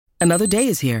Another day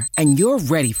is here, and you're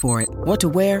ready for it. What to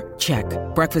wear? Check.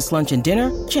 Breakfast, lunch, and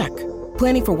dinner? Check.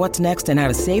 Planning for what's next and how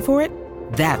to save for it?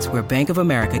 That's where Bank of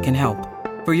America can help.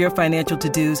 For your financial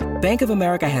to-dos, Bank of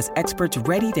America has experts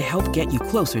ready to help get you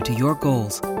closer to your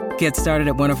goals. Get started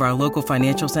at one of our local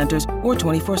financial centers or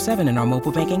 24/7 in our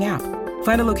mobile banking app.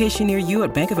 Find a location near you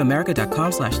at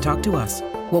bankofamerica.com/talktous.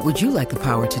 What would you like the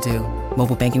power to do?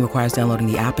 Mobile banking requires downloading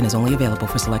the app and is only available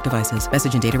for select devices.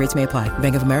 Message and data rates may apply.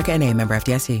 Bank of America N.A., member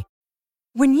FDIC.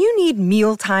 When you need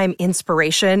mealtime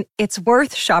inspiration, it's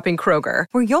worth shopping Kroger,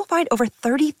 where you'll find over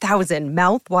 30,000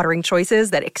 mouth-watering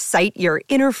choices that excite your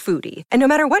inner foodie. And no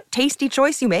matter what tasty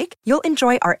choice you make, you'll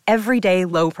enjoy our everyday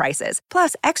low prices,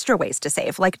 plus extra ways to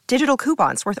save, like digital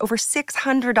coupons worth over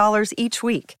 $600 each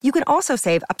week. You can also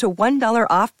save up to $1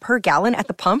 off per gallon at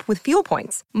the pump with fuel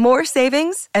points. More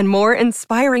savings and more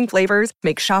inspiring flavors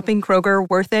make shopping Kroger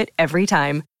worth it every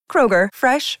time. Kroger,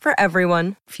 fresh for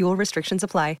everyone. Fuel restrictions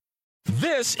apply.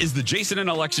 This is the Jason and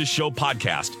Alexis Show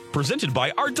podcast, presented by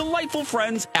our delightful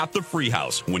friends at the Free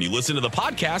House. When you listen to the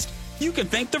podcast, you can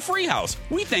thank the Free House.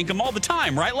 We thank them all the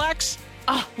time, right, Lex?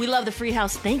 Oh, we love the Free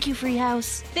House. Thank you, Free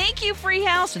House. Thank you, Free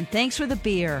House, and thanks for the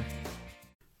beer.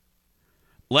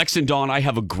 Lex and Dawn, I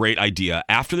have a great idea.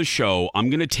 After the show, I'm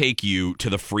going to take you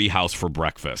to the Free House for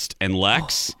breakfast. And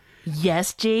Lex?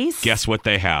 Yes, Jace? Guess what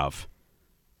they have?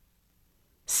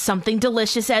 Something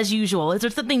delicious as usual. Is there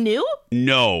something new?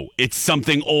 No, it's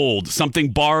something old,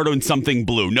 something borrowed and something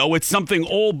blue. No, it's something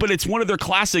old, but it's one of their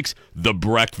classics, the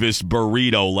breakfast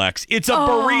burrito, Lex. It's a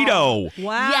burrito.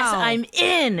 Wow. Yes, I'm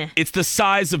in. It's the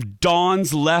size of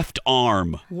Dawn's left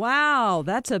arm. Wow,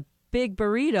 that's a big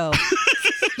burrito.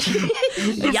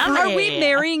 Yummy. Are we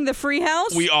marrying the Free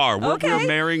House? We are. We're Okay.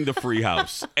 marrying the Free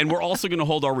House. And we're also going to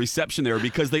hold our reception there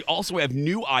because they also have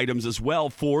new items as well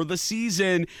for the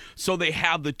season. So they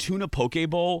have the tuna poke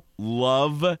bowl.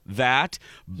 Love that.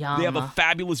 Yum. They have a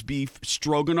fabulous beef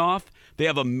stroganoff. They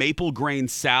have a maple grain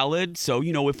salad. So,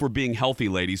 you know, if we're being healthy,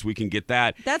 ladies, we can get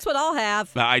that. That's what I'll have.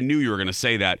 I knew you were going to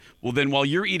say that. Well, then while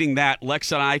you're eating that,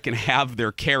 Lex and I can have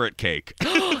their carrot cake.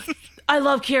 I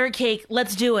love carrot cake.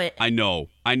 Let's do it. I know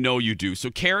you do. So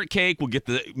carrot cake, we'll get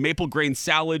the maple grain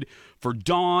salad for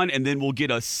Dawn, and then we'll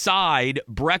get a side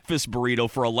breakfast burrito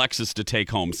for Alexis to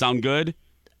take home. Sound good?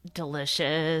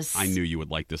 Delicious. I knew you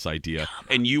would like this idea.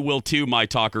 And you will too, my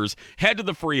talkers. Head to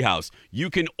the Free House. You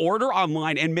can order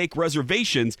online and make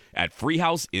reservations at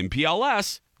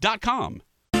freehousempls.com.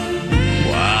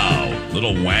 Wow.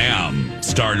 Little Wham.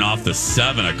 Starting off the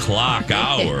 7 o'clock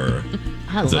hour.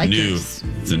 I It's like a new, this.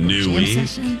 it's a new Jam week.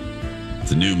 session.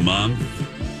 It's a new month.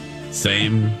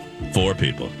 Same 4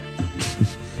 people.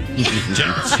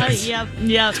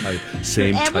 Yep.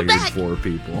 Same And we're tired back. 4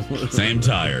 people. Same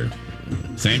tired.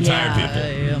 Same tired people.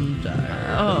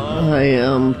 I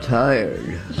am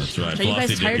tired. That's right. Are you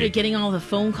guys Flossie tired Dicky. of getting all the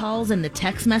phone calls and the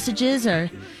text messages? Or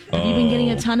have you been getting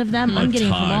a ton of them? a I'm getting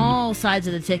them from ton. all sides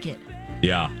of the ticket.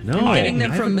 Yeah. No, I'm getting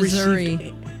them I from haven't Missouri.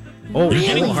 received- Oh,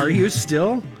 Really? are you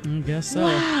still? I guess so.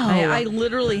 Wow. I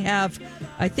literally have,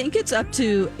 I think it's up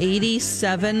to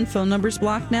 87 phone numbers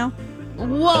blocked now.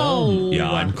 Whoa.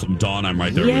 Yeah, Dawn, I'm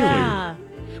right there Yeah.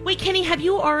 Wait, Kenny, have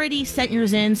you already sent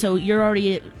yours in so you're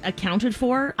already accounted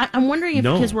for? I'm wondering if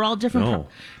No. because we're all different. No.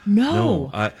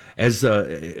 No. As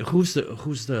who's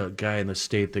the guy in the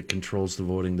state that controls the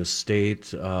voting? The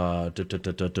state,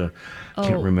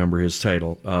 can't remember his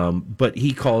title. But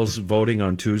he calls voting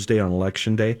on Tuesday on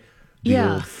Election Day the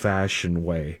Yeah. old-fashioned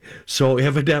way. So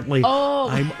evidently, Oh.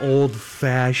 I'm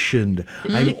old-fashioned.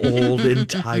 I'm old and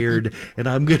tired, and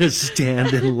I'm gonna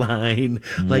stand in line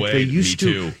like Wait, they me used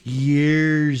to too.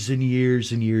 years and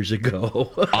years and years ago.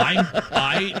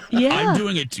 Yeah. I'm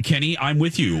doing it, Kenny. I'm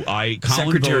with you. Colin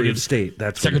Secretary voted, of State.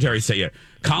 That's what Secretary of State. Yeah.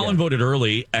 Colin voted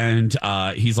early, and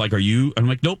he's like, "Are you?" I'm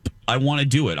like, "Nope. I want to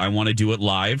do it. I want to do it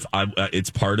live. It's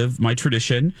part of my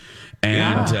tradition."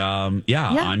 And I'm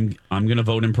going to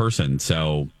vote in person.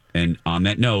 So, and on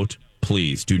that note,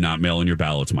 please do not mail in your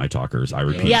ballots, my talkers. I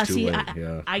repeat. Yeah, too see, late, I,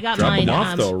 yeah. got Drop mine. 'em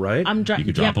off, though, right? I'm, You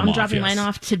could drop 'em I'm off, dropping mine yes.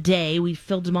 off today. We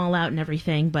filled them all out and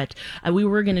everything, but we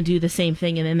were going to do the same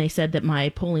thing, and then they said that my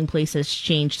polling place has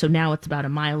changed, so now it's about a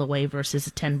mile away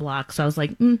versus 10 blocks. So I was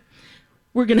like,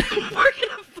 we're gonna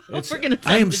send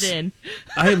it in.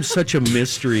 I am such a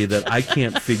mystery that I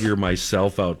can't figure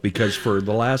myself out because for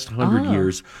the last 100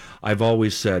 years, I've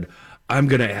always said, I'm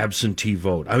going to absentee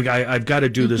vote. I've got to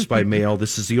do this by mail.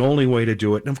 This is the only way to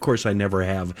do it. And of course, I never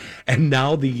have. And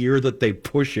now the year that they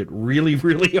push it really,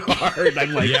 really hard,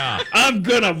 I'm like, I'm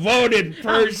going to vote in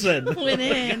person.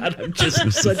 God,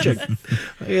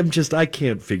 I'm just I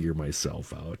can't figure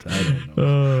myself out. I don't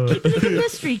know. Keep it a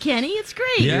mystery, Kenny. It's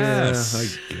great. Yes.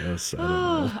 I guess. I don't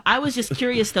know. I was just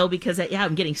curious, though, because,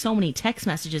 I'm getting so many text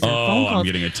messages and phone calls. I'm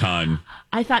getting a ton.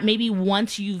 I thought maybe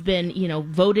once you've been,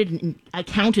 voted and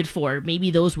accounted for,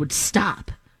 maybe those would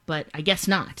stop, but I guess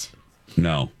not.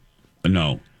 No.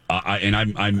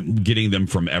 I'm getting them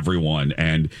from everyone,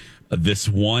 and this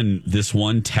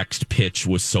one text pitch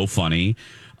was so funny.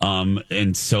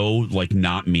 And so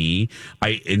not me.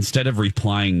 Instead of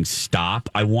replying stop,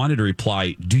 I wanted to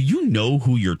reply, do you know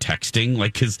who you're texting?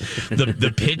 Cause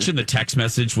the pitch in the text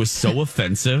message was so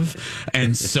offensive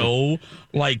and so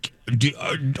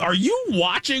are you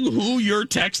watching who you're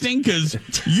texting? Cause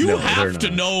you have to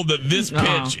know that this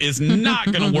pitch is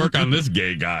not going to work on this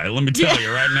gay guy. Let me tell you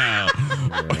right now,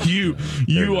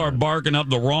 you are barking up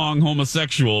the wrong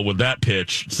homosexual with that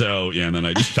pitch. So and then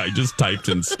I just typed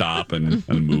in stop and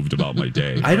moved about my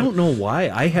day. I don't know why.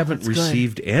 I haven't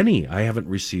received any. I haven't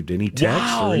received any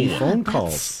texts or any phone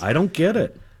calls. I don't get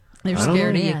it. They're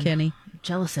scared of you, Kenny.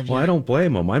 Jealous of you. Well, I don't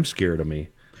blame them. I'm scared of me.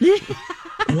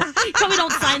 Probably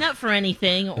don't sign up for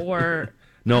anything or...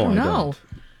 No, I don't.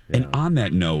 Yeah. And on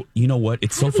that note, you know what?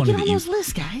 It's so funny that you... those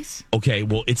lists, guys? Okay,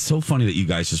 well, it's so funny that you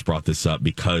guys just brought this up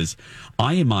because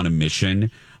I am on a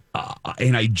mission,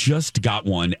 and I just got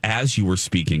one as you were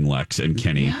speaking, Lex and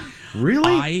Kenny. Yeah.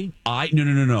 Really?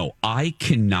 No. I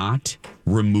cannot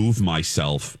remove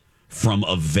myself from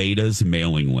Aveda's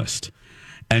mailing list.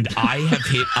 And I have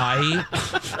hit.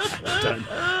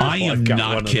 I am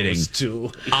not kidding. Yeah.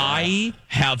 I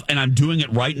have, and I'm doing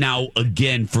it right now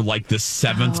again for the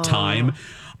 7th time.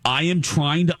 I am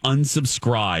trying to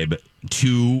unsubscribe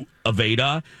to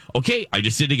Aveda. Okay, I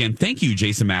just did it again. Thank you,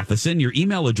 Jason Matheson. Your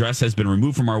email address has been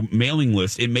removed from our mailing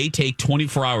list. It may take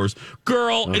 24 hours.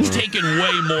 Girl, it's taken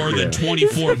way more than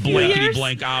 24 blankety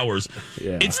blank hours.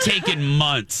 Yeah. It's taken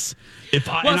months.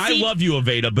 I love you,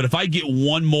 Aveda, but if I get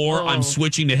one more, I'm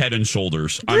switching to Head and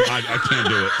Shoulders. I can't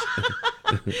do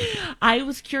it. I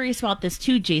was curious about this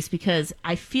too, Jace, because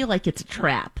I feel like it's a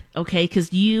trap. Okay,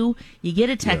 because you get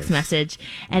a text message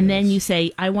and then you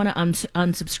say, I want to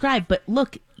unsubscribe, but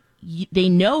look, they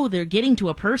know they're getting to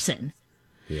a person.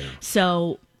 Yeah.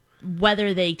 So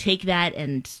whether they take that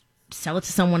and sell it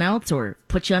to someone else or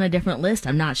put you on a different list,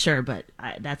 I'm not sure, but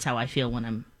that's how I feel when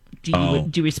I'm. Do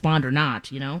you respond or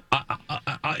not? Yeah,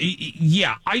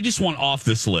 I just want off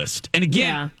this list. And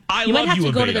again, I love you. You might have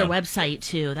to go to Aveda. their website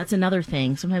too. That's another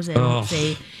thing. Sometimes they don't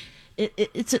say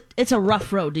it's a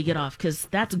rough road to get off because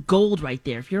that's gold right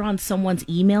there. If you're on someone's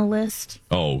email list,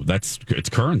 it's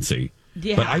currency.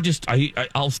 Yeah. But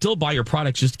I'll still buy your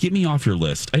products. Just get me off your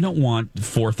list. I don't want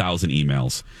 4,000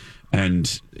 emails.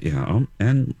 And,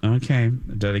 okay.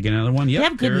 Did I get another one? Yep. You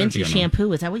have good minty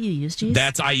shampoo. Is that what you use,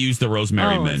 Jace? I use the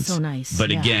rosemary mint. It's so nice.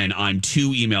 But again, I'm 2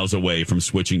 emails away from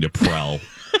switching to Prel.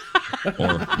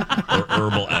 or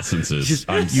herbal essences. Just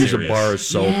use a bar of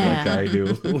soap like I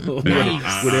do.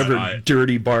 Whatever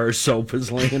dirty bar of soap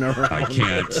is laying around. I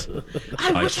can't.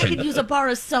 I wish I could use a bar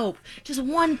of soap. Just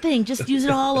one thing. Just use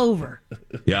it all over.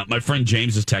 Yeah, my friend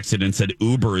James has texted and said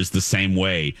Uber is the same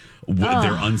way. Their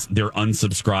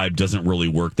unsubscribe doesn't really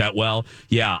work that well.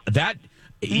 Yeah, that...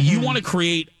 You want to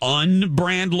create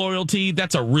unbrand loyalty?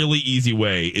 That's a really easy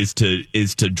way is to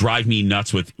drive me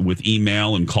nuts with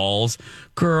email and calls.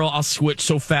 Girl, I'll switch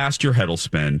so fast your head will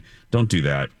spin. Don't do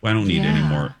that. I don't need any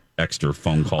more extra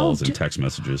phone calls and text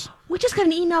messages. We just got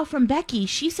an email from Becky.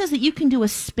 She says that you can do a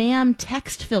spam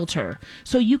text filter.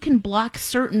 So you can block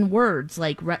certain words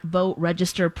like vote,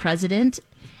 register, president,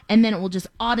 and then it will just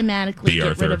automatically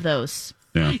get rid of those.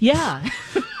 Yeah.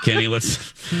 Kenny,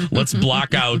 let's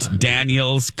block out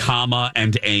Daniels, comma,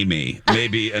 and Amy.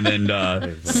 Maybe, and then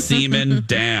Seaman,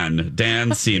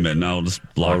 Dan Seaman. I'll just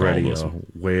block all those.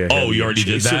 Way ahead you already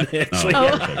did that?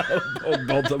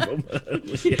 Both of them.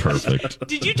 Perfect.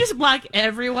 Did you just block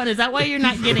everyone? Is that why you're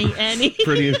not getting any?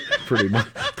 pretty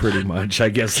much. I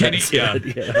guess Kenny, that's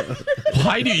it. Yeah.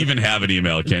 Why do you even have an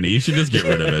email, Kenny? You should just get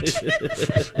rid of it.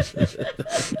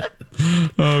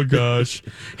 Oh, gosh.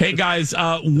 Hey, guys,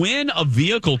 win a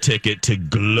vehicle ticket to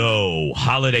Glow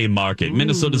Holiday Market,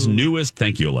 Minnesota's newest,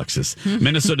 thank you, Alexis,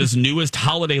 Minnesota's newest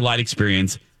holiday light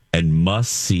experience and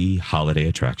must-see holiday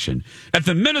attraction. At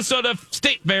the Minnesota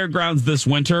State Fairgrounds this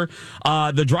winter,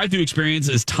 the drive-thru experience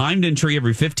is timed entry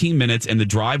every 15 minutes, and the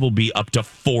drive will be up to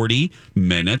 40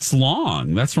 minutes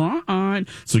long. That's right.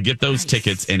 So get those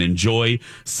tickets and enjoy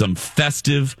some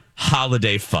festive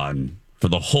holiday fun for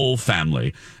the whole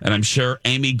family. And I'm sure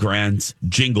Amy Grant's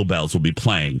Jingle Bells will be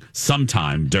playing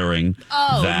sometime during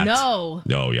that. Oh,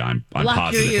 no. Oh, yeah, I'm Lock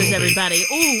positive. your ears, everybody.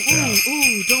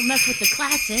 Ooh, don't mess with the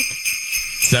classic.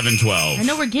 7:12. I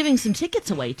know we're giving some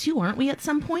tickets away, too, aren't we, at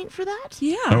some point for that?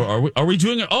 Yeah. Are we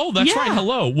doing it? Oh, that's Yeah. right.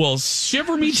 Hello. Well,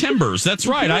 shiver me timbers. That's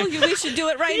right. We should do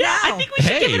it right now. I think we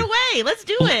should give it away. Let's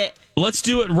do it. Let's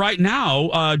do it right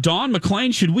now. Dawn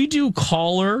McClain, should we do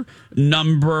caller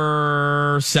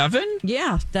number 7?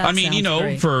 Yeah, that I mean,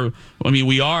 sounds great.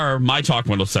 we are My Talk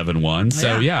 1071.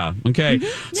 So, yeah. Okay.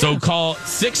 So call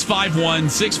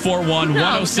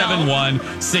 651-641-1071,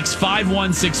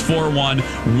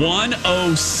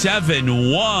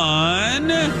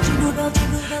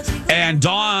 651-641-1071. And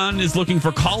Dawn is looking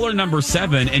for caller number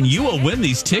 7, and you will win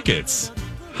these tickets.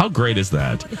 How great is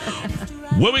that?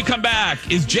 When we come back,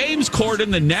 is James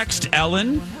Corden the next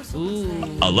Ellen?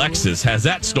 Ooh. Alexis has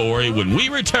that story when we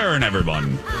return,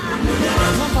 everyone.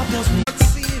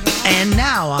 And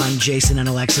now on Jason and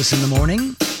Alexis in the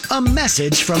Morning, a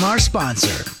message from our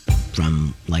sponsor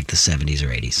from like the 70s or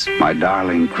 80s. My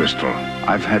darling Crystal,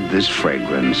 I've had this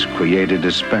fragrance created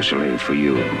especially for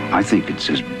you. I think it's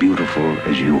as beautiful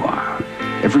as you are.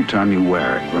 Every time you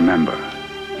wear it, remember,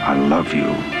 I love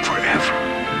you forever.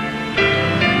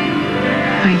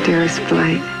 My dearest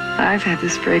Blake, I've had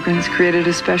this fragrance created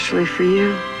especially for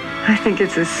you. I think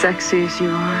it's as sexy as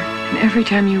you are. And every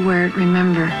time you wear it,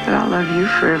 remember that I'll love you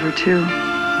forever, too.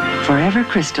 Forever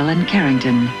Crystal and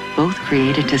Carrington, both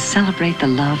created to celebrate the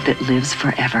love that lives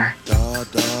forever.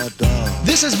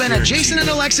 This has been a Jason and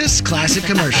Alexis classic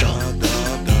commercial.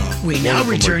 We now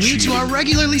return you to our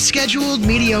regularly scheduled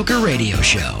mediocre radio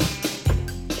show.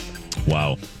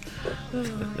 Wow.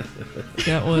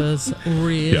 That was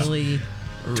really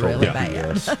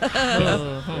bad.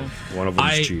 One of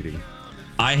them's cheating.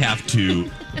 I have to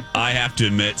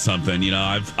admit something. You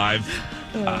know, I've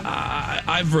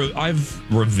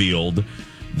revealed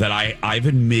that I've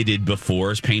admitted before,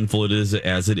 as painful as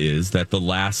it is, that the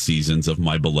last seasons of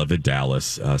My Beloved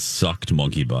Dallas sucked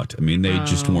monkey butt. I mean, they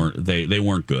just weren't they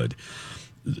weren't good.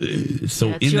 So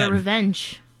That's in your that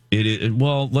revenge. It is,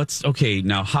 well,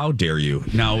 now how dare you?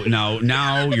 Now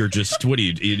you're just, what are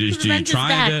you trying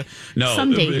to, no,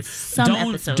 some days, some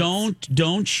episodes.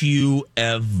 Don't you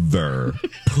ever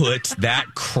put that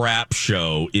crap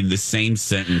show in the same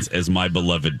sentence as My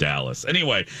Beloved Dallas.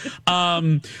 Anyway,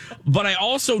 but I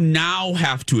also now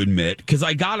have to admit, because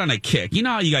I got on a kick, you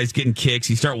know how you guys get in kicks,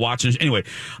 you start watching, anyway,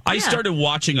 I started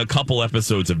watching a couple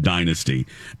episodes of Dynasty,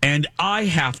 and I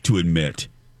have to admit,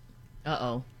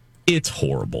 it's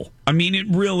horrible. I mean,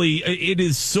 it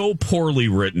is so poorly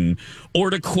written. Or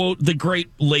to quote the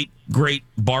late great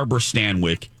Barbara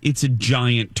Stanwyck, it's a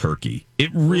giant turkey. It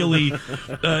really...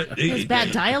 It's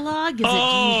bad dialogue? Do you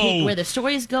hate where the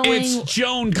story's going? It's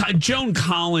Joan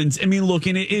Collins. I mean, look,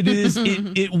 and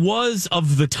it was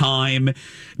of the time.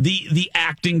 The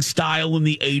acting style in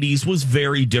the 80s was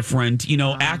very different. You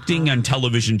know, acting on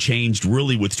television changed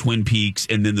really with Twin Peaks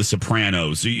and then The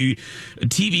Sopranos. So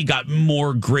TV got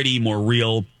more gritty, more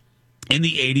real. In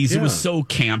the 80s, it was so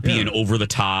campy and over the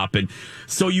top. And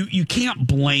so you can't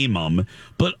blame them.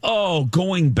 But,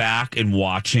 going back and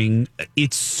watching,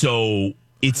 it's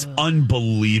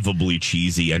unbelievably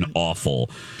cheesy and awful.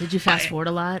 Did you fast forward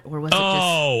a lot? Or was it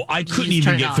just... I couldn't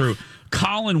even get through.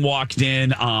 Colin walked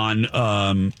in on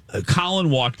one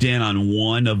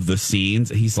of the scenes.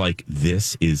 He's like,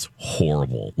 this is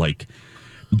horrible. Like...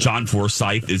 John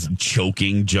Forsythe is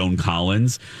choking Joan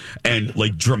Collins and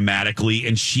like dramatically,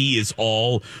 and she is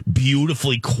all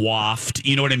beautifully coiffed.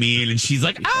 You know what I mean? And she's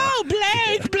like, "Oh,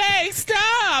 Blake,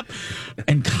 stop!"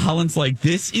 And Collins like,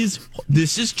 "This is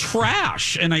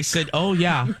trash." And I said, "Oh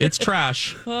yeah, it's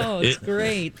trash. It's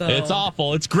great though. It's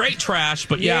awful. It's great trash,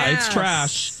 but it's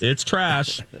trash. It's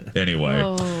trash." Anyway,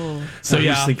 so I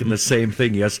was thinking the same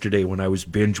thing yesterday when I was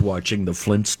binge watching the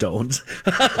Flintstones.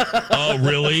 Oh,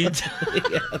 really?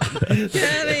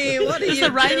 Kenny, what are you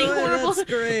the writing doing? horrible? That's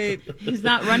great. He's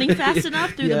not running fast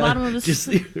enough through the bottom of his...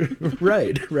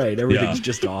 Right. Everything's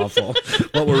just awful.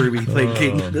 What were we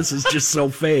thinking? This is just so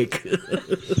fake.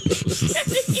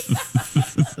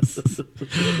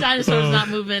 Dinosaur's not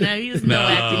moving. He has no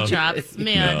acting chops.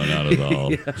 Man. No, not at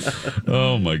all.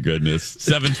 Oh, my goodness.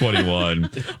 721.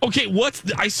 Okay,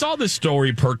 I saw this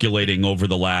story percolating over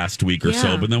the last week or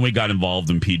so, but then we got involved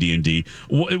in PD&D.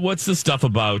 What's the stuff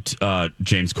about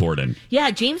James Corden?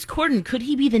 Yeah, James Corden, could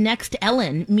he be the next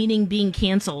Ellen, meaning being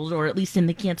canceled, or at least in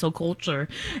the cancel culture?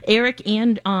 Eric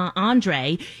and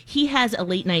Andre, he has a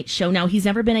late night show. Now, he's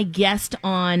never been a guest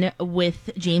on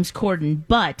with James Corden,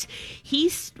 but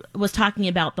he was talking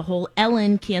about the whole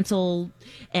Ellen cancel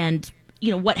and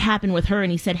what happened with her.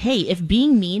 And he said, hey, if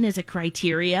being mean is a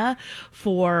criteria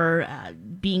for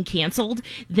being canceled,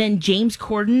 then James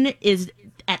Corden is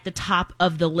at the top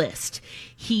of the list.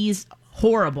 He's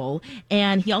horrible.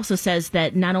 And he also says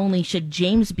that not only should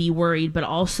James be worried, but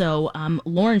also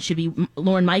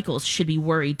Lorne Michaels should be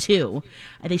worried too.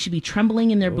 They should be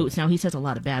trembling in their boots. Now, he says a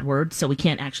lot of bad words, so we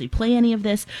can't actually play any of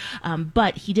this.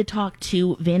 But he did talk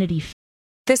to Vanity Fair.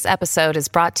 This episode is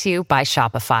brought to you by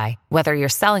Shopify. Whether you're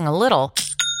selling a little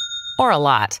or a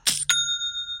lot,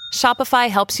 Shopify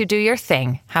helps you do your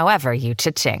thing, however you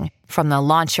cha-ching. From the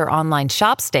launch your online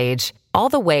shop stage, all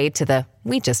the way to the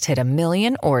we just hit 1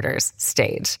 million orders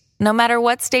stage. No matter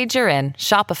what stage you're in,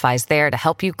 Shopify's there to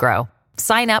help you grow.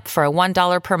 Sign up for a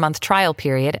 $1 per month trial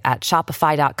period at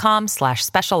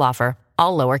shopify.com/special offer,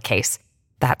 all lowercase.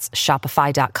 That's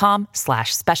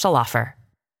shopify.com/special offer.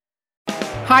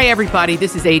 Hi, everybody.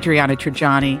 This is Adriana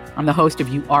Trajani. I'm the host of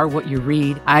You Are What You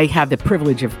Read. I have the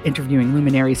privilege of interviewing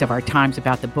luminaries of our times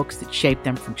about the books that shaped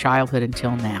them from childhood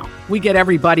until now. We get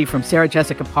everybody from Sarah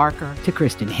Jessica Parker to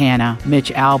Kristen Hanna,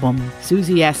 Mitch Albom,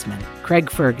 Susie Essman,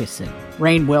 Craig Ferguson,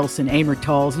 Rainn Wilson, Amor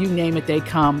Tolls, you name it, they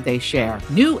come, they share.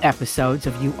 New episodes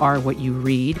of You Are What You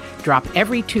Read drop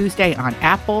every Tuesday on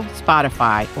Apple,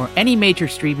 Spotify, or any major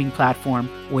streaming platform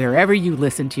wherever you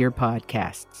listen to your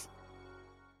podcasts.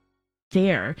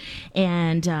 There,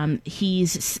 and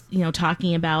he's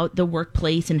talking about the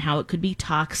workplace and how it could be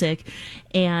toxic,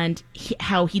 and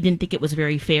how he didn't think it was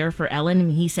very fair for Ellen.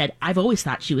 And he said, I've always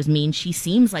thought she was mean. She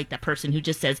seems like that person who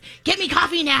just says, get me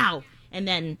coffee now, and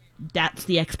then that's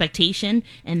the expectation,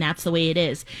 and that's the way it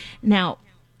is. Now,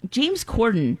 James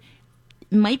Corden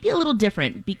might be a little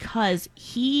different because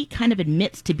he kind of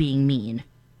admits to being mean.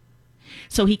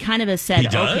 So he kind of has said, he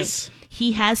does? Okay,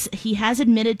 he has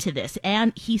admitted to this,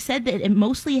 and he said that it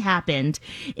mostly happened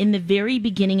in the very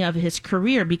beginning of his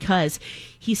career because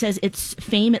he says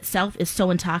fame itself is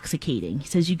so intoxicating. He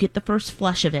says you get the first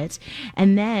flush of it,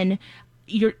 and then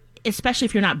especially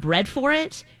if you're not bred for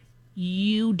it,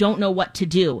 you don't know what to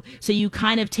do. So you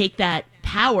kind of take that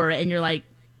power and you're like,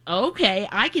 okay,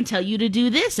 I can tell you to do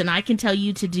this and I can tell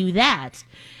you to do that.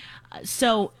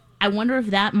 So I wonder if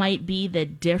that might be the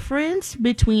difference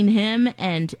between him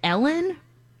and Ellen,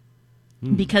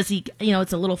 because he,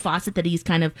 it's a little faucet that he's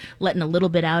kind of letting a little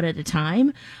bit out at a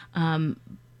time.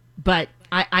 But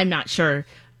I'm not sure.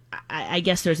 I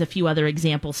guess there's a few other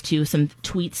examples too. Some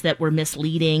tweets that were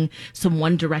misleading. Some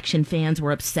One Direction fans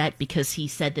were upset because he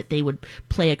said that they would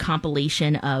play a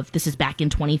compilation of, this is back in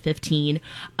 2015,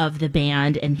 of the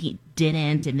band, and he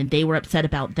didn't, and then they were upset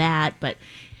about that. But,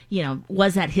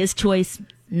 was that his choice?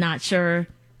 Not sure.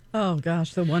 Oh,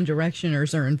 gosh, the One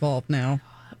Directioners are involved now.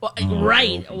 Well,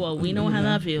 right. Well, we know how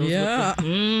that feels. Yeah.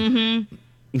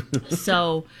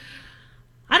 So,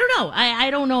 I don't know.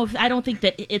 I don't know I don't think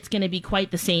that it's going to be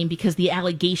quite the same because the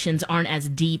allegations aren't as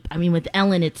deep. I mean, with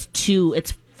Ellen, it's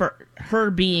for her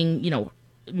being,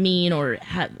 mean or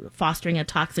fostering a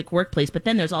toxic workplace. But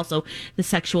then there's also the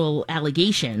sexual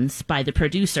allegations by the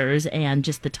producers and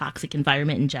just the toxic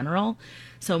environment in general.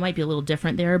 So it might be a little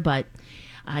different there, but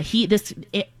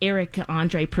Eric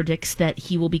Andre predicts that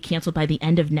he will be canceled by the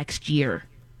end of next year.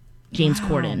 James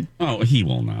Corden. Oh, he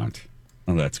will not.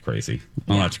 Oh, that's crazy.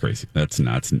 Oh, that's crazy. That's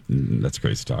nuts. That's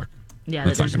crazy talk. Yeah,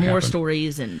 there's more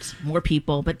stories and more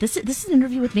people, but this is an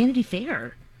interview with Vanity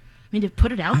Fair. I mean, to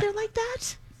put it out there like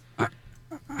that.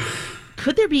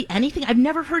 Could there be anything? I've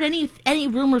never heard any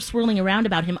rumors swirling around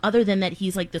about him other than that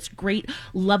he's like this great,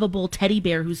 lovable teddy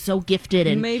bear who's so gifted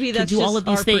and maybe that's can do just all of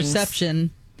these our things.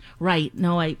 Perception. Right.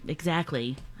 No,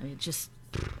 exactly. I mean, just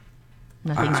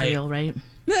nothing's real, right?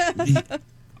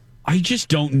 I just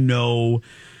don't know.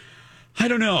 I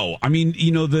don't know. I mean,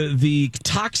 the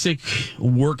toxic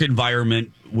work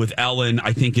environment with Ellen,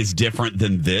 I think, is different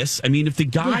than this. I mean, if the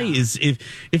guy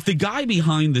if the guy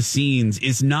behind the scenes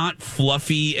is not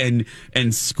fluffy and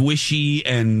squishy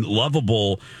and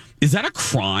lovable, is that a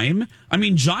crime? I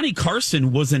mean, Johnny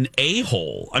Carson was an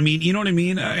a-hole. I mean, you know what I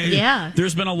mean? Yeah.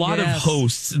 There's been a lot of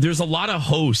hosts. There's a lot of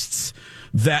hosts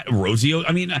that Rosie,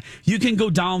 I mean, you can go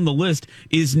down the list.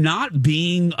 Is not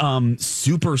being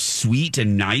super sweet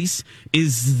and nice,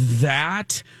 is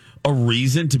that a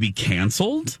reason to be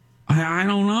canceled? I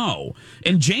don't know.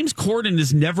 And James Corden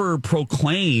has never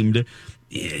proclaimed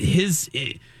his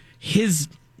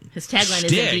tagline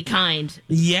is "Be kind."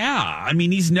 Yeah, I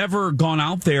mean, he's never gone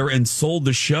out there and sold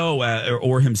the show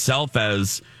or himself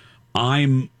as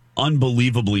I'm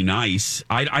unbelievably nice.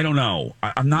 I don't know.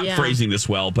 I'm not phrasing this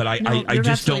well, but I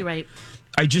just don't. Right.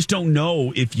 I just don't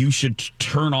know if you should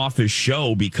turn off his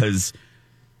show because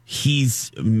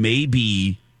he's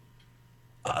maybe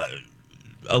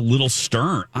a little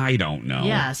stern. I don't know.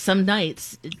 Yeah, some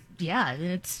nights. Yeah,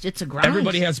 it's a grind.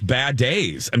 Everybody has bad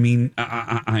days. I mean,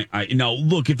 I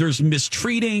look, if there's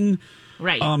mistreating,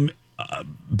 right?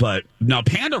 But now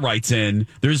Panda writes in.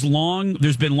 There's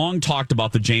been long talked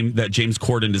about that James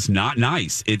Corden is not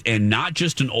nice, and not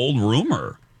just an old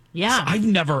rumor. Yeah, so I've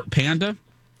never Panda.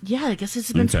 Yeah, I guess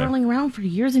it's been swirling around for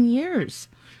years and years.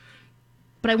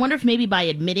 But I wonder if maybe by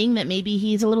admitting that maybe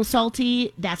he's a little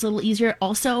salty, that's a little easier.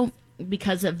 Also,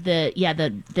 because of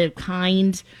the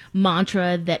kind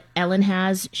mantra that Ellen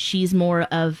has, she's more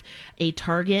of a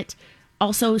target.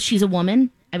 Also, she's a woman.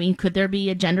 I mean, could there be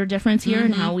a gender difference here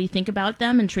in how we think about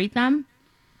them and treat them?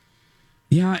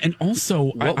 Yeah, and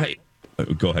also,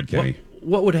 go ahead, Kenny.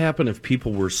 What would happen if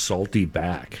people were salty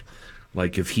back?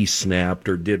 Like if he snapped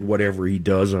or did whatever he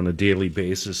does on a daily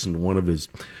basis, and one of his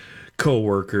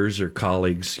coworkers or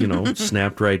colleagues,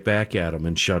 snapped right back at him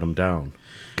and shut him down.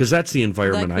 Because that's the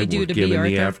environment I work in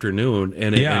the afternoon,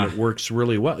 and it works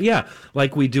really well. Yeah,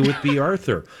 like we do with B.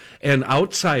 Arthur. And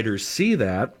outsiders see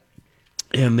that,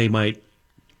 and they might,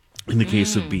 in the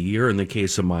case of B, or in the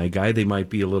case of my guy, they might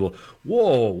be a little,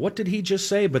 whoa, what did he just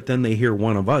say? But then they hear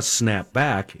one of us snap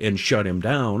back and shut him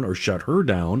down or shut her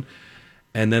down,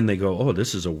 and then they go, oh,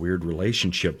 this is a weird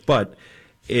relationship. But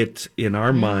in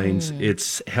our minds,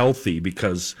 it's healthy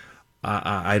because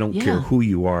I don't care who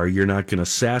you are. You're not going to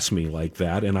sass me like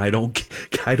that, and I don't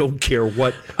care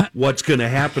what's going to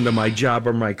happen to my job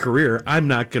or my career. I'm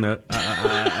not going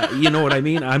to, you know what I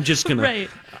mean? I'm just going to,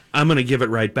 I'm going to give it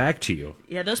right back to you.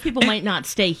 Yeah, those people might not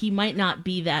stay. He might not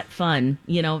be that fun.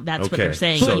 That's what they're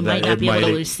saying. So he might not be able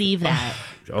to receive that.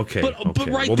 Okay. But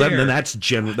right well, there, then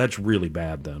that's really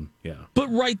bad. Then, yeah. But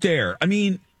right there, I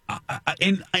mean.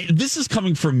 This is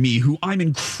coming from me, who I'm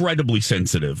incredibly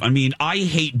sensitive. I mean, I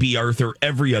hate B. Arthur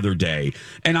every other day,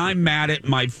 and I'm mad at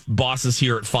my bosses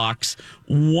here at Fox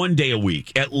one day a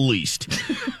week at least.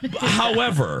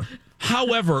 However,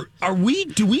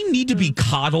 do we need to be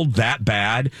coddled that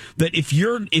bad that if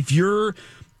you're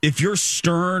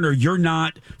stern or you're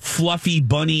not fluffy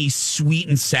bunny sweet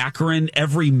and saccharine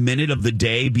every minute of the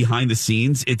day behind the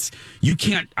scenes, you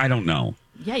can't. I don't know.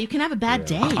 Yeah, you can have a bad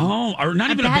day. Oh, or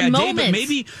not even a bad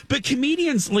day, but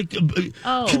comedians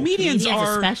comedians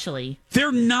are especially.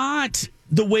 They're not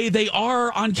the way they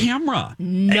are on camera.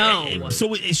 No.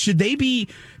 So should they be?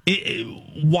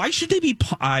 Why should they be?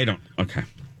 I don't. Okay.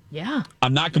 Yeah.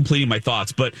 I'm not completing my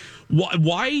thoughts, but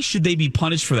why should they be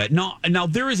punished for that? Now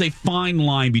there is a fine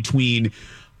line between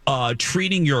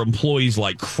treating your employees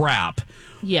like crap.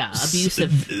 Yeah,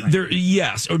 abusive.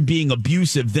 Or being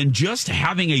abusive than just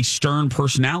having a stern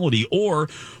personality or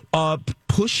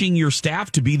pushing your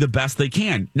staff to be the best they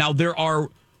can. Now, there are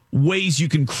ways you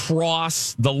can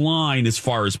cross the line as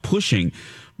far as pushing,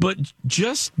 but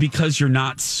just because you're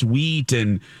not sweet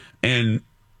and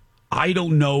I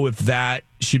don't know if that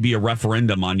should be a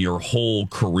referendum on your whole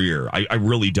career. I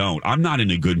really don't. I'm not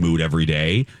in a good mood every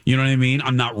day. You know what I mean?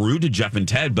 I'm not rude to Jeff and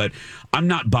Ted, but I'm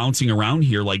not bouncing around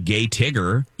here like gay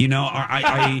Tigger.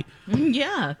 I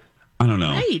don't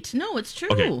know. Right. No, it's true.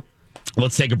 Okay.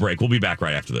 Let's take a break. We'll be back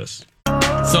right after this.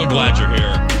 So glad you're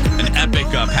here. An epic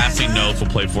passing notes we'll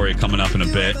play for you coming up in a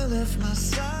bit.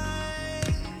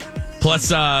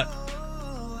 Plus,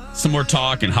 some more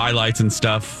talk and highlights and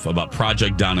stuff about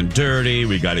Project Down and Dirty.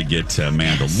 We got to get to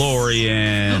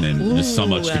Mandalorian and just so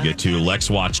much to get to. Lex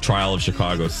watched Trial of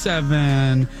Chicago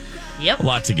 7. Yep. A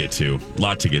lot to get to.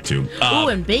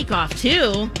 And Bake Off,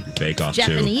 too.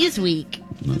 Japanese week.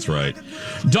 That's right.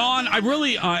 Dawn,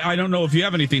 I don't know if you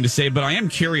have anything to say, but I am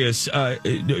curious.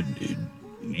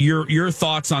 Your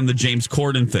thoughts on the James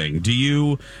Corden thing. Do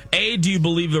you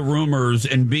believe the rumors?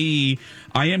 And B,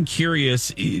 I am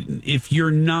curious if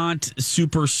you're not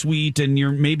super sweet and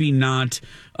you're maybe not,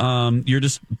 you're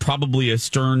just probably a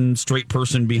stern, straight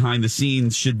person behind the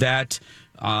scenes. Should that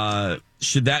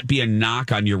be a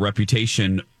knock on your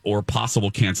reputation or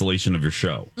possible cancellation of your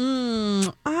show?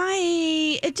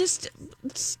 It just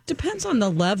depends on the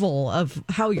level of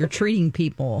how you're treating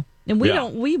people. And we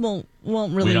won't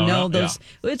really know those.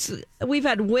 Yeah. We've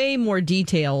had way more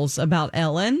details about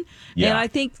Ellen, and I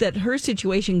think that her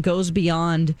situation goes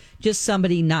beyond just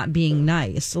somebody not being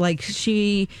nice. Like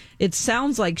it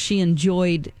sounds like she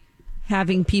enjoyed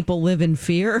having people live in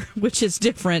fear, which is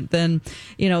different than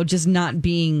just not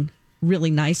being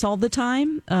really nice all the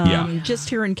time.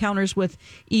 Just her encounters with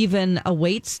even a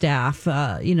wait staff.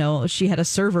 She had a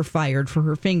server fired for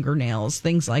her fingernails,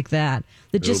 things like that.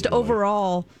 That just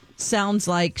overall sounds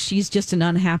like she's just an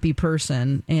unhappy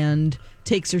person and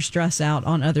takes her stress out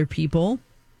on other people.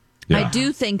 I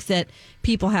do think that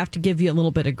people have to give you a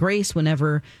little bit of grace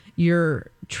whenever you're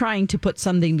trying to put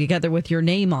something together with your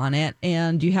name on it,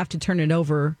 and you have to turn it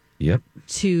over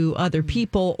to other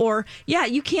people. Or,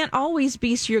 you can't always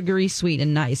be sugary, sweet,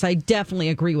 and nice. I definitely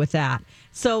agree with that.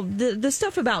 So the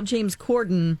stuff about James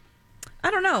Corden,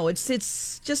 I don't know.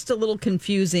 It's just a little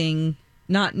confusing,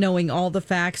 not knowing all the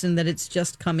facts, and that it's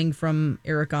just coming from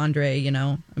Eric Andre,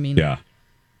 I mean, I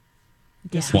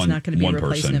guess he's not going to be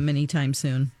replacing him anytime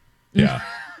soon. Yeah.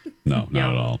 No,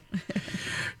 not at all.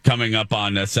 Coming up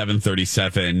on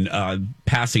 7:37,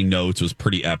 Passing Notes was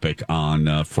pretty epic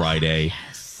on Friday.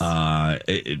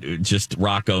 Just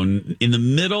Rocco in the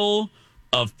middle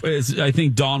of, I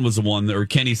think Dawn was the one, or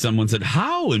Kenny, someone said,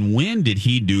 how and when did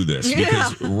he do this?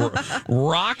 Because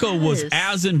Rocco was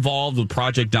as involved with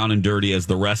Project Down and Dirty as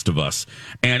the rest of us.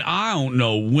 And I don't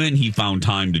know when he found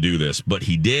time to do this, but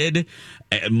he did,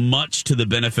 much to the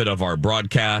benefit of our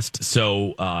broadcast.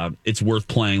 So it's worth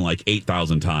playing like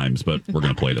 8,000 times, but we're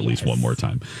going to play it at least one more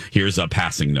time. Here's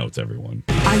Passing Notes, everyone.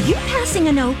 Are you passing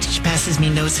a note? She passes me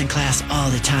notes in class all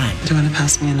the time. Do you want to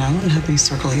pass me a note and have me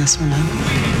circle yes or no?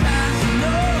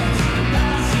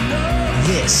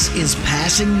 This is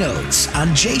Passing Notes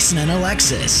on Jason and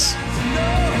Alexis.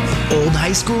 Old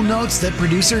high school notes that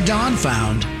producer Dawn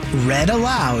found, read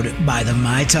aloud by the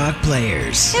My Talk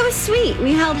players. It was sweet.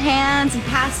 We held hands and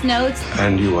passed notes.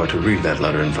 And you are to read that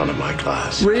letter in front of my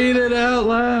class. Read it out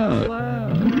loud.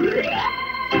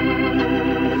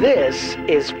 This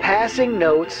is Passing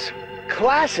Notes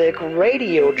Classic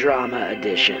Radio Drama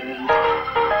Edition.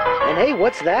 And hey,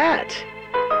 what's that?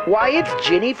 Why, it's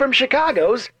Ginny from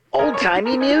Chicago's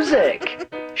Old-Timey Music.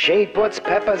 She puts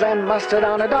peppers and mustard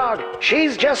on a dog.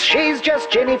 She's just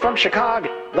Ginny from Chicago.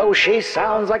 Though she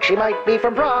sounds like she might be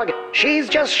from Prague. She's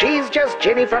just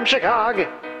Ginny from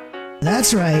Chicago.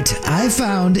 That's right. I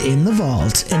found in the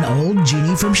vault an old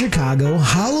Ginny from Chicago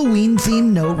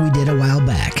Halloween-themed note we did a while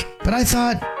back. But I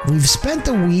thought, we've spent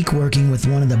the week working with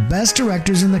one of the best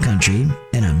directors in the country,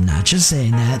 and I'm not just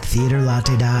saying that, Theater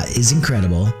Latte Da is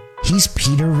incredible. He's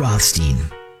Peter Rothstein.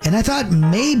 And I thought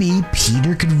maybe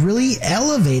Peter could really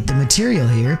elevate the material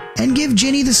here and give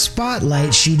Ginny the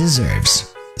spotlight she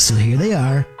deserves. So here they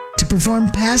are to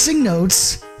perform Passing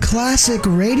Notes Classic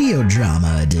Radio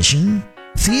Drama Edition.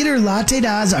 Theater Latte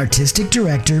Da's artistic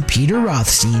director Peter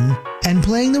Rothstein, and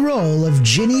playing the role of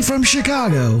Ginny from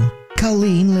Chicago,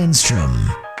 Colleen Lindstrom.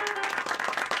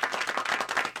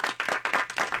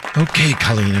 Okay,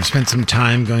 Colleen, I've spent some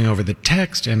time going over the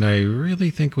text, and I really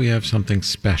think we have something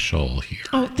special here.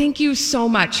 Oh, thank you so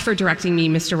much for directing me,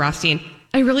 Mr. Rothstein.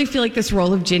 I really feel like this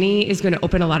role of Ginny is going to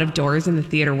open a lot of doors in the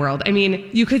theater world. I mean,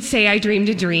 you could say I dreamed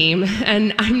a dream,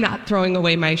 and I'm not throwing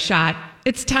away my shot.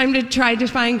 It's time to try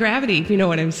Defying Gravity, if you know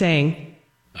what I'm saying.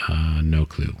 No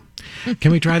clue.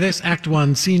 Can we try this? Act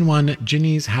 1, Scene 1,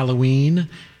 Ginny's Halloween,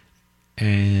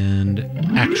 and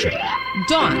action.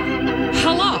 Dawn,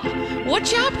 hello.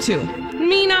 What you up to?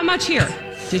 Me, not much here.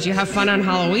 Did you have fun on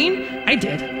Halloween? I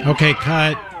did. Okay,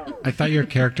 cut. I thought your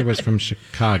character was from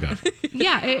Chicago.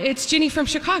 Yeah, it's Ginny from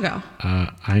Chicago.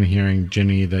 I'm hearing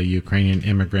Ginny, the Ukrainian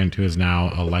immigrant who is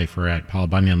now a lifer at Paul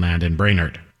Bunyan Land in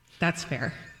Brainerd. That's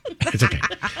fair. It's okay.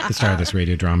 The star of this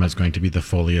radio drama is going to be the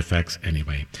Foley effects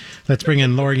anyway. Let's bring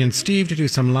in Lori and Steve to do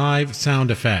some live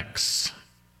sound effects.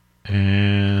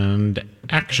 And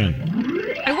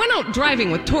action. I went out driving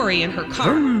with Tori in her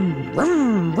car. Vroom,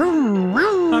 vroom, vroom,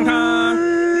 vroom. Honk, honk.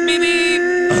 Beep, beep.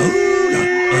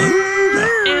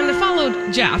 And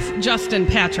followed Jeff, Justin,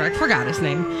 Patrick, forgot his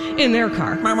name, in their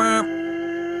car.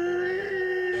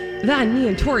 Then me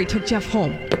and Tori took Jeff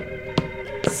home.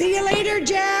 See you later,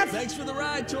 Jeff. Thanks for the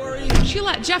ride, Tori. She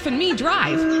let Jeff and me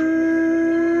drive.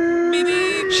 Beep,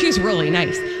 beep. She's really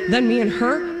nice. Then me and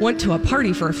her went to a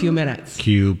party for a few minutes.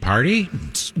 Cue party.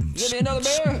 Give me another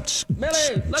beer.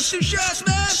 Millie, let's do shots,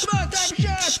 man. Come on, time for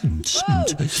shots. Whoa.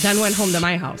 Then went home to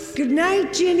my house. Good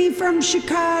night, Ginny from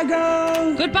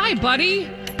Chicago. Goodbye, buddy.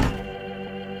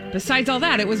 Besides all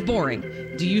that, it was boring.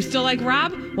 Do you still like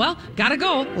Rob? Well, gotta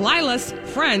go. Lilas,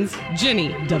 friends,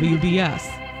 Ginny, WBS.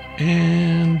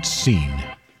 And scene.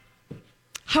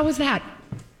 How was that?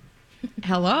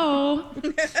 Hello?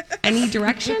 Any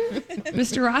direction,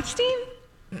 Mr. Rothstein?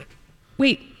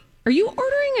 Wait, are you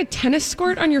ordering a tennis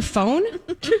court on your phone?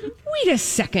 Wait a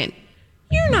second.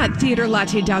 You're not Theater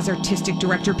Latte Da's artistic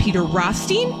director, Peter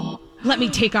Rothstein. Let me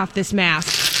take off this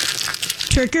mask.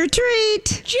 Trick or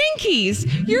treat.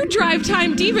 Jinkies, you're drive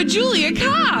time diva Julia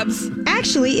Cobbs.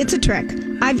 Actually, it's a trick.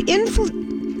 I've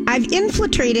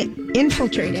infiltrated.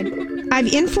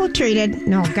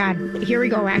 No, God. Here we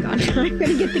go, Rag On. I'm going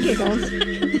to get the giggles.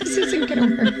 This isn't going to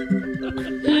work.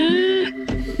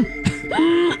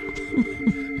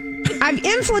 I've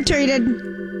infiltrated.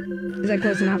 Is that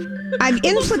close enough? I've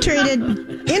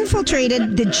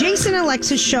infiltrated the Jason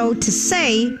Alexis show to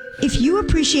say, if you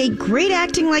appreciate great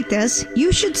acting like this,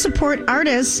 you should support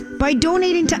artists by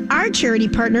donating to our charity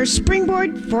partner,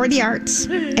 Springboard for the Arts,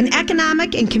 an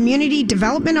economic and community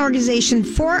development organization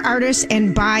for artists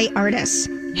and by artists.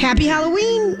 Happy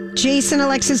Halloween, Jason,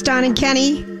 Alexis, Don, and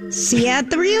Kenny. See you at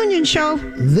the reunion show.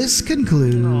 This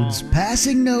concludes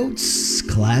Passing Notes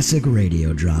Classic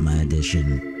Radio Drama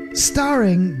Edition.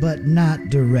 Starring, but not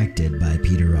directed by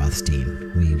Peter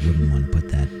Rothstein. We wouldn't want to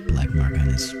put that black mark on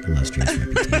his illustrious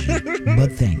reputation.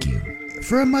 But thank you.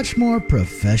 For a much more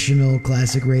professional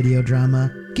classic radio drama,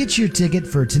 get your ticket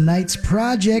for tonight's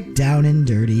Project Down and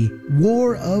Dirty,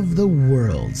 War of the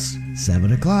Worlds.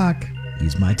 7 o'clock.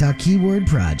 Use my talk keyword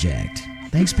project.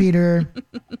 Thanks, Peter.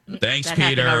 Thanks, that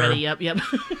Peter. Already. Yep.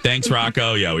 Thanks,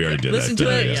 Rocco. Yeah, we already did Listen that.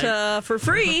 Listen to it for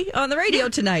free on the radio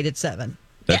tonight at 7.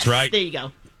 That's right. There you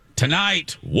go.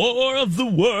 Tonight, War of the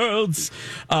Worlds.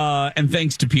 And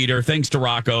thanks to Peter. Thanks to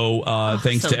Rocco.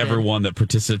 Thanks to everyone that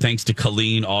participated. Thanks to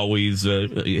Colleen, always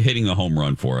hitting the home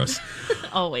run for us.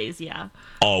 Always, yeah.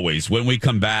 Always. When we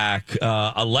come back,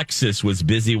 Alexis was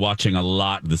busy watching a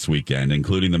lot this weekend,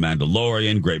 including The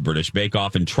Mandalorian, Great British Bake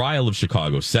Off, and Trial of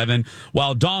Chicago 7,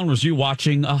 while Dawn was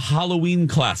rewatching a Halloween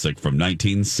classic from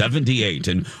 1978.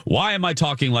 And why am I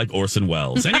talking like Orson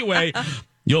Welles? Anyway,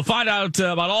 you'll find out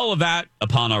about all of that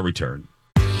upon our return.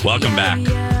 Welcome back.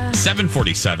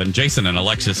 7:47. Jason and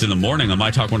Alexis in the morning on My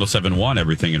Talk 107.1,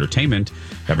 Everything Entertainment,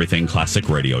 Everything Classic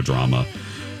Radio Drama.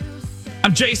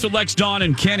 I'm Jason, Lex, Dawn,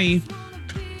 and Kenny.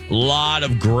 A lot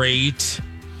of great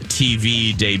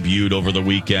TV debuted over the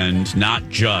weekend. Not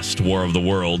just War of the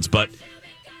Worlds, but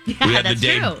we had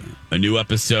a new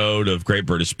episode of Great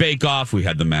British Bake Off. We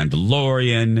had The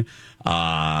Mandalorian,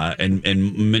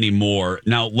 and many more.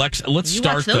 Now, Lex, let's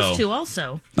start though. Those two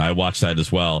also. I watched that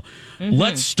as well. Mm-hmm.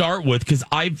 Let's start with, because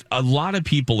a lot of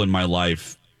people in my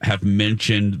life have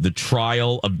mentioned the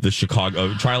Trial of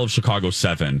Chicago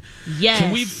 7.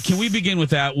 Yes. Can we begin with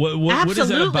that? What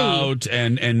is it about?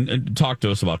 And talk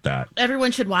to us about that.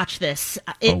 Everyone should watch this.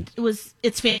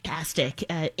 It's fantastic.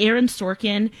 Aaron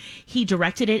Sorkin, he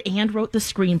directed it and wrote the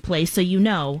screenplay. So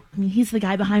he's the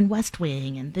guy behind West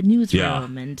Wing and The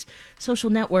Newsroom and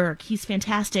Social Network. He's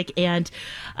fantastic, and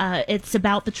it's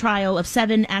about the trial of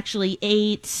 7, actually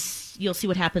 8. You'll see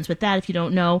what happens with that if you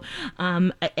don't know.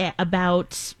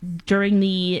 About during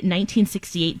the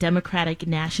 1968 Democratic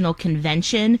National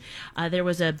Convention, there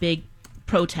was a big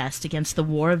protest against the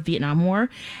Vietnam War.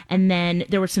 And then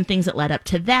there were some things that led up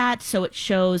to that. So it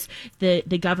shows the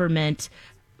government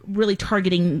really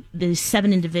targeting the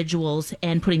 7 individuals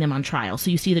and putting them on trial.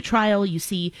 So you see the trial, you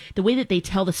see the way that they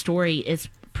tell the story is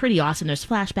pretty awesome. There's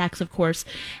flashbacks, of course,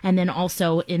 and then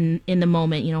also in the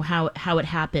moment, how it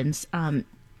happens.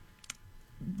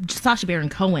 Sacha Baron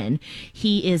Cohen,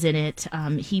 he is in it.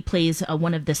 He plays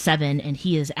one of the 7, and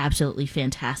he is absolutely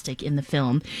fantastic in the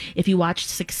film. If you watch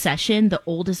Succession, the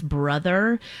oldest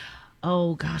brother,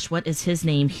 oh gosh, what is his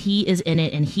name? He is in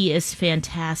it, and he is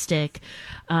fantastic.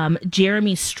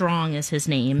 Jeremy Strong is his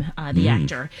name, the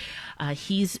actor.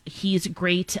 He's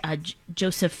great.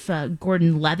 Joseph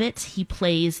Gordon-Levitt, he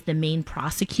plays the main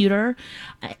prosecutor,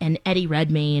 and Eddie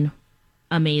Redmayne,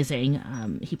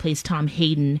 amazing. He plays Tom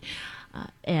Hayden.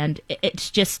 And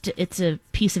it's a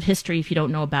piece of history, if you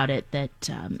don't know about it, that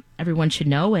everyone should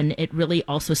know. And it really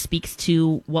also speaks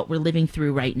to what we're living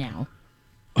through right now.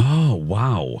 Oh,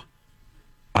 wow.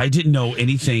 I didn't know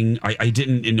anything. I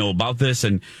didn't know about this.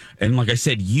 And like I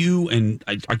said, you and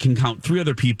I can count 3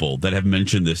 other people that have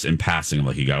mentioned this in passing. I'm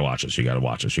like, you got to watch this. You got to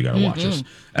watch this. You got to watch this.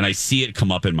 And I see it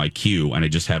come up in my queue, and I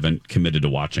just haven't committed to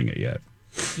watching it yet.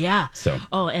 Yeah. So.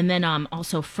 Oh, and then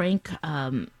also Frank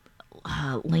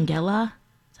Langella.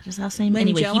 Is that his last name?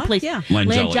 Anyway, he plays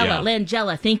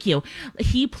Langella. Thank you.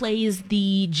 He plays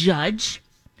the judge.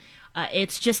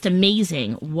 It's just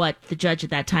amazing what the judge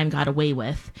at that time got away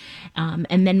with.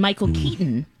 And then Michael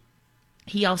Keaton,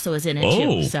 he also is in it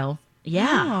too. So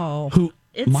yeah, wow.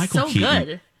 It's Michael so Keaton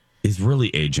good. Is really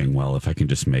aging well. If I can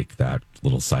just make that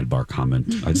little sidebar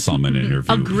comment, I saw him in an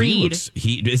interview. Agreed.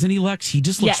 Isn't he, Lex? He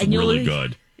just looks really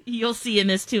good. You'll see in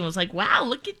this too. I was like, wow,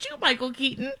 look at you, Michael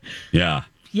Keaton. Yeah.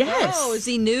 Yes. Oh, is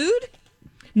he nude?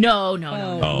 No.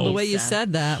 The way you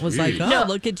said that was like,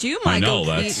 look at you, Michael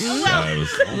Keaton.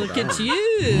 Look at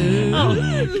you.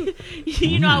 Oh,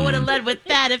 you know, I would have led with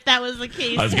that if that was the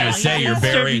case. I was going to say, you're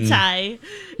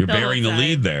bearing the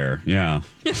lead there. Yeah.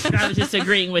 I was just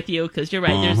agreeing with you because you're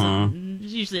right.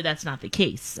 Usually that's not the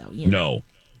case. So No.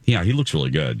 Yeah, he looks really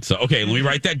good. So, okay, let me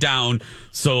write that down.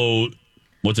 So,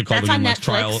 what's it called again?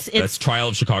 That's Trial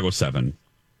of Chicago 7.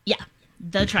 Yeah.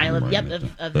 The trial of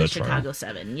the Chicago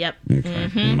 7. Yep. Okay.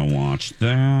 I'm gonna watch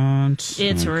that.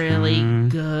 It's really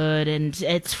good, and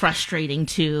it's frustrating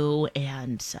too.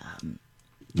 And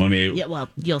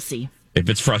you'll see. If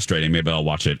it's frustrating, maybe I'll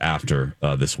watch it after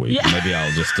this week. Yeah. Maybe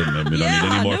I'll just we don't need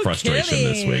any more frustration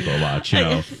this week. We'll watch.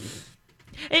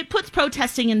 It puts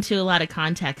protesting into a lot of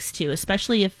context, too,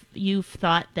 especially if you've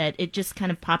thought that it just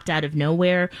kind of popped out of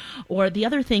nowhere. Or the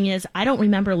other thing is, I don't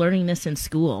remember learning this in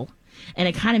school. And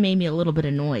it kind of made me a little bit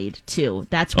annoyed, too.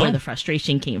 That's where the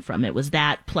frustration came from. It was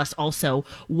that, plus also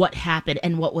what happened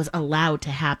and what was allowed to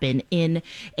happen in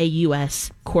a U.S.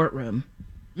 courtroom.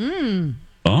 Oh.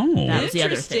 That was the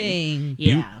other thing.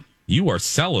 Yeah. You are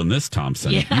selling this,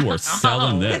 Thompson. Yeah. You are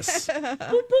selling this. Boop, boop,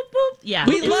 boop. Yeah,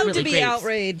 we love really to be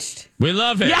outraged. We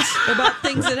love it. About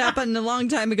things that happened a long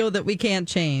time ago that we can't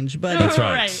change. But that's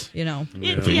right.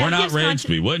 If we weren't outraged,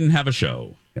 we wouldn't have a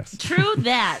show. Yes. True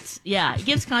that. Yeah, it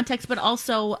gives context, but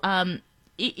also,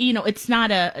 it's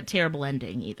not a terrible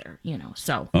ending either.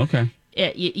 So okay,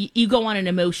 you go on an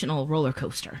emotional roller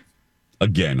coaster.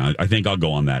 Again, I think I'll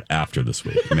go on that after this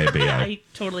week. Maybe I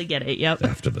totally get it. Yep.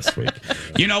 After this week.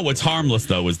 What's harmless,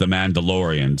 though, is The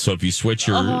Mandalorian. So if you switch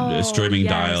your streaming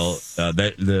dial,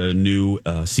 the new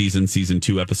season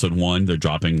 2, episode 1, they're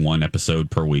dropping one episode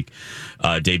per week.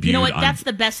 Debuted. You know what? That's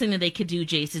the best thing that they could do,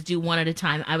 Jace, is do one at a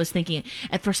time. I was thinking,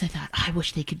 at first I thought, I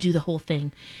wish they could do the whole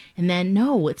thing. And then,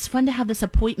 no, it's fun to have this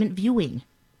appointment viewing.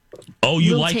 Oh,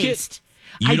 you like it?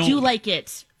 I do like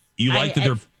it. You like that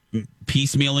they're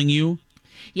piecemealing you?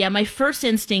 Yeah, my first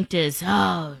instinct is,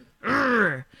 but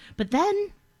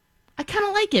then I kind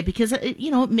of like it because,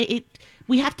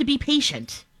 we have to be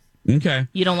patient. Okay.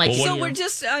 You don't like it.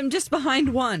 So I'm just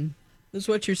behind one, is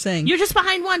what you're saying. You're just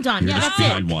behind one, Don. You're just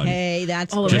behind one. Hey,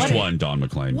 that's just one, Don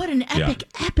McLean. What an epic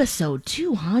episode,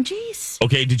 too, huh, Jace?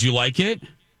 Okay, did you like it?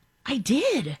 I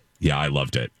did. Yeah, I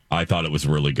loved it. I thought it was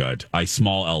really good.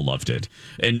 Small L loved it.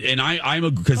 And I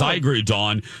agree,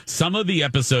 Dawn. Some of the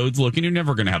episodes, look, and you're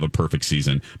never going to have a perfect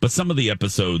season, but some of the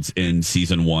episodes in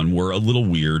season 1 were a little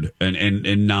weird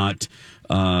and not,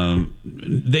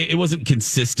 it wasn't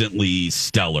consistently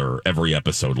stellar every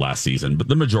episode last season, but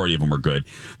the majority of them were good.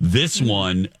 This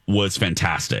one was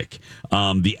fantastic.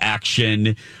 The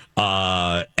action,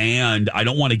 and I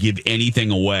don't want to give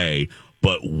anything away,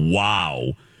 but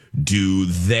wow, do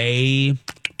they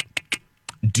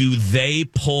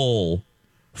pull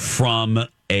from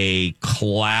a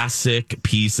classic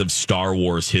piece of Star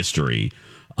Wars history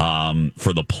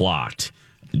for the plot,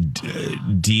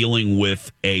 dealing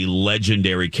with a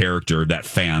legendary character that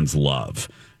fans love?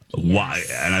 Yes. Why?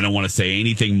 And I don't want to say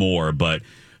anything more, but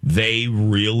they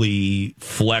really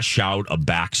flesh out a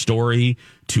backstory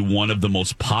to one of the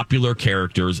most popular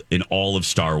characters in all of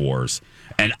Star Wars.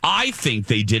 And I think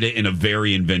they did it in a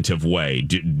very inventive way.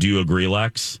 Do you agree,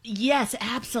 Lex? Yes,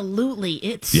 absolutely.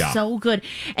 It's so good.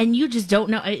 And you just don't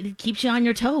know. It keeps you on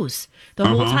your toes the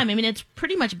whole time. I mean, it's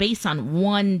pretty much based on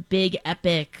one big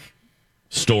epic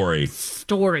story.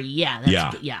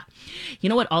 Yeah. You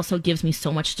know what also gives me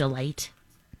so much delight?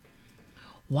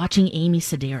 Watching Amy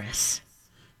Sedaris.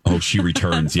 Oh, she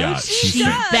returns. Yeah. She's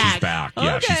back. She's back.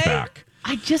 Yeah, okay. She's back.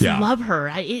 I just love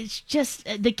her. It's just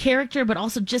the character, but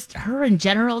also just her in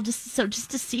general. Just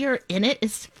to see her in it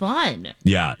is fun.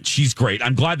 Yeah, she's great.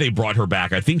 I'm glad they brought her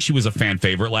back. I think she was a fan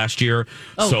favorite last year.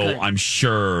 Good. I'm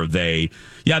sure there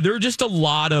are just a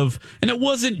lot of, and it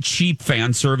wasn't cheap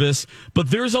fan service,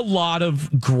 but there's a lot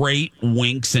of great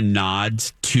winks and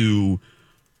nods to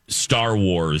Star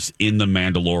Wars in the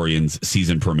Mandalorian's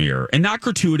season premiere, and not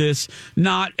gratuitous,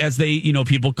 not as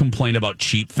people complain about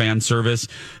cheap fan service.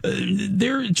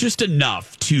 They're just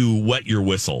enough to wet your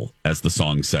whistle, as the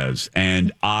song says.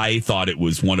 And I thought it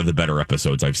was one of the better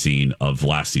episodes I've seen of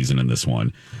last season in this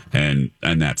one. And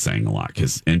that's saying a lot,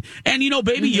 and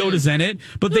Baby Yoda's in it,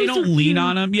 but they don't lean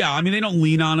on him. Yeah. I mean, they don't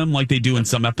lean on him like they do in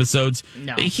some episodes.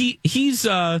 No. He's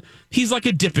like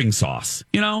a dipping sauce,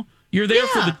 You're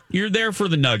there for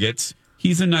the nuggets.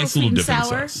 He's a nice little dipping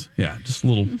sauce. Yeah, just a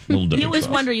little dipping sauce. You always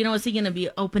wonder, is he going to be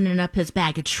opening up his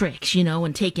bag of tricks,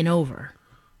 and taking over?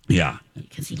 Yeah.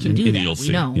 Because he can do that, you'll we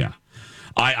see. know. Yeah.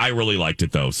 I really liked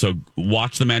it, though. So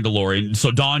watch The Mandalorian. So,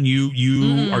 Dawn,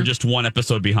 you are just one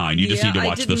episode behind. You just need to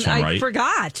watch this one, right? I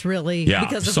forgot, really,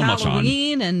 because of so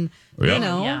Halloween and,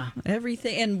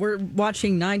 everything. And we're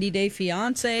watching 90 Day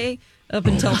Fiancé up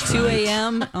until 2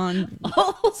 a.m. on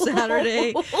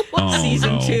Saturday.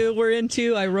 Season 2 we're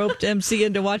into. I roped MC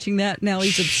into watching that. Now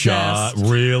he's obsessed.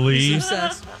 Really? He's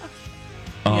obsessed.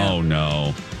 Oh,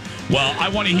 no. Well, I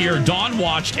want to hear. Dawn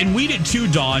watched, and we did too,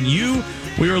 Dawn. You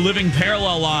We are living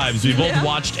parallel lives. We both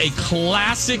watched a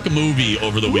classic movie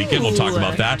over the weekend. We'll talk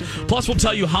about that. Plus, we'll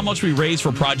tell you how much we raised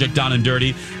for Project Down and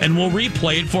Dirty, and we'll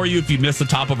replay it for you if you missed the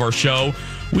top of our show.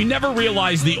 We never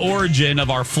realized the origin of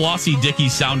our Flossy Dicky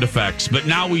sound effects, but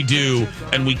now we do,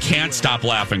 and we can't stop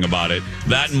laughing about it.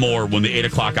 That and more when the 8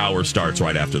 o'clock hour starts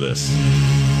right after this.